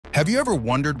Have you ever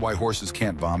wondered why horses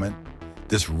can't vomit?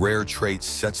 This rare trait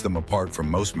sets them apart from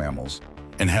most mammals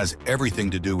and has everything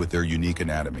to do with their unique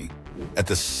anatomy. At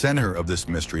the center of this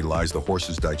mystery lies the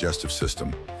horse's digestive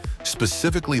system,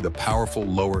 specifically the powerful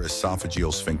lower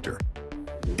esophageal sphincter.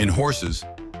 In horses,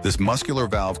 this muscular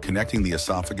valve connecting the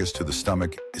esophagus to the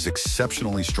stomach is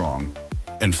exceptionally strong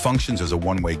and functions as a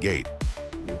one-way gate.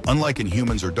 Unlike in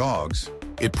humans or dogs,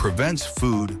 it prevents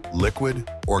food, liquid,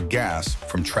 or gas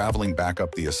from traveling back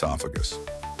up the esophagus.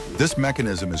 This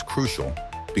mechanism is crucial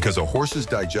because a horse's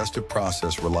digestive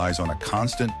process relies on a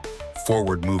constant,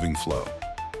 forward-moving flow.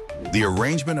 The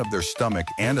arrangement of their stomach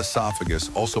and esophagus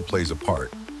also plays a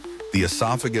part. The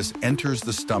esophagus enters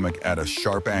the stomach at a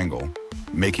sharp angle,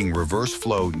 making reverse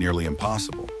flow nearly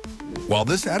impossible. While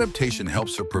this adaptation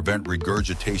helps to prevent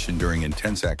regurgitation during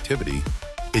intense activity,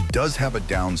 it does have a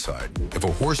downside. If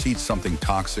a horse eats something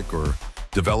toxic or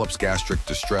develops gastric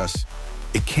distress,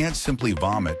 it can't simply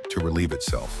vomit to relieve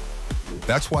itself.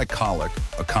 That's why colic,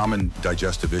 a common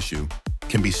digestive issue,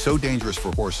 can be so dangerous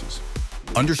for horses.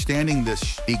 Understanding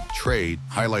this unique trait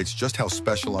highlights just how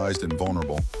specialized and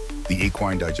vulnerable the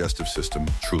equine digestive system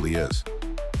truly is.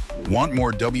 Want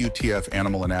more WTF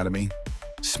animal anatomy?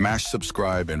 Smash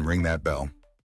subscribe and ring that bell.